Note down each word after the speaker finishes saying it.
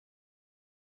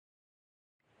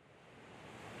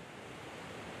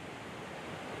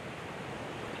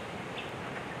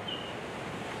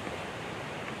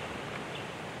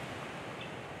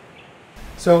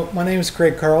So my name is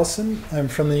Craig Carlson. I'm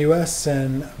from the U.S.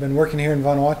 and I've been working here in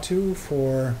Vanuatu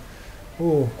for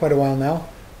quite a while now,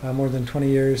 more than 20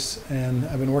 years. And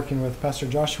I've been working with Pastor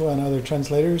Joshua and other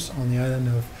translators on the island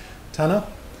of Tanna.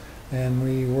 And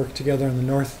we work together in the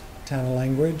North Tanna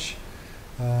language,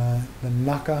 the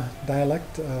Naka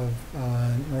dialect of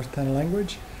North Tanna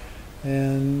language.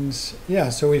 And yeah,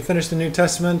 so we finished the New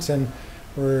Testament and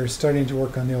we're starting to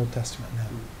work on the Old Testament now.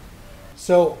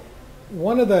 So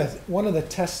one of the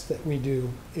tests that we do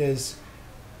is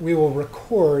we will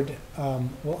record,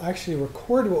 we'll actually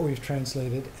record what we've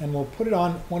translated and we'll put it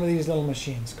on one of these little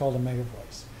machines called a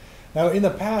MegaVoice. Now in the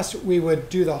past we would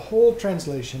do the whole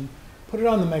translation, put it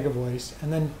on the MegaVoice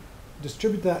and then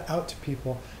distribute that out to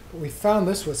people. But we found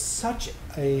this was such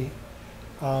an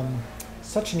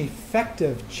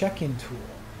effective checking tool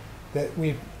that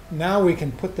now we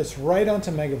can put this right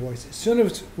onto MegaVoice. As soon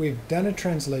as we've done a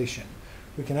translation,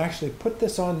 we can actually put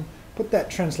that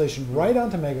translation right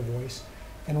onto MegaVoice,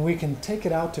 and we can take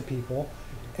it out to people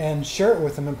and share it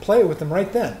with them and play it with them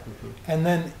right then, and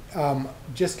then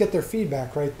just get their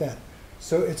feedback right then.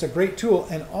 So it's a great tool.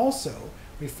 And also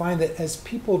we find that as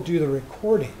people do the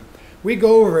recording, we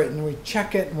go over it and we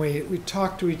check it and we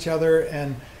talk to each other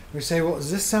and we say, well, does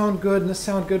this sound good and this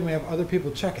sound good? And we have other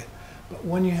people check it. But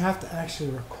when you have to actually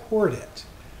record it,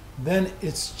 then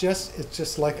it's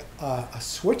just like a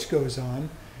switch goes on,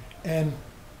 and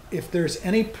if there's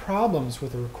any problems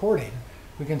with the recording,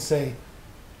 we can say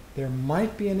there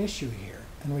might be an issue here,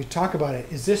 and we talk about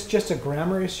it. Is this just a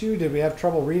grammar issue? Did we have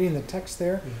trouble reading the text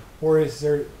there, or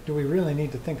do we really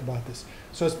need to think about this?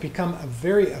 So it's become a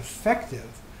very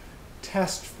effective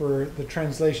test for the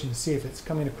translation to see if it's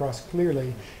coming across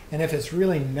clearly and if it's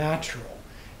really natural.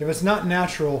 If it's not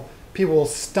natural, people will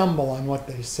stumble on what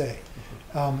they say.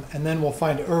 And then we'll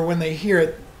find, or when they hear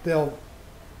it, they'll,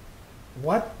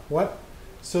 what?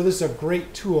 So this is a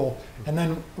great tool. And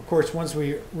then, of course, once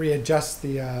we readjust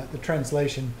the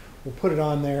translation, we'll put it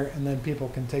on there, and then people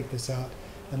can take this out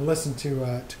and listen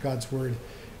to God's Word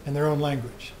in their own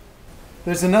language.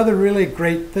 There's another really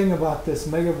great thing about this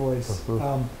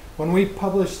MegaVoice. When we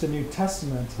published the New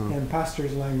Testament in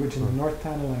pastor's language, in the North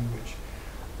Tanna language,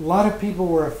 a lot of people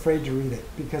were afraid to read it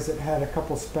because it had a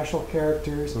couple special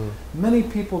characters. Many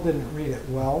people didn't read it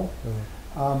well,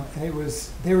 and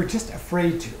they were just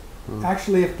afraid to.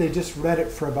 Actually, if they just read it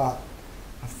for about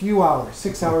a few hours,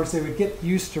 6 hours, they would get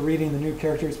used to reading the new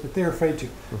characters, but they're afraid to.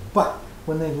 But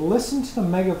when they listened to the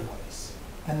MegaVoice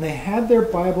and they had their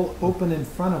Bible open in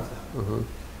front of them,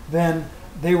 then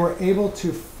they were able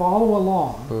to follow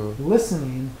along,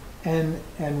 listening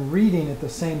and reading at the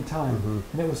same time.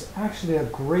 And it was actually a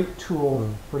great tool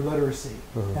for literacy.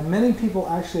 And many people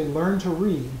actually learn to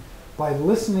read by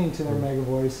listening to their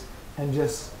MegaVoice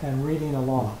and reading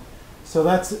along. So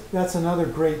that's another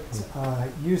great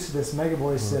use of this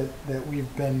MegaVoice that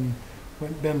we've been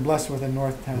blessed with in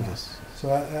North Tanna. Yes. So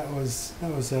that was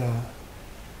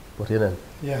Bột hiền.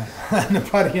 yeah.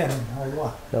 Naparian.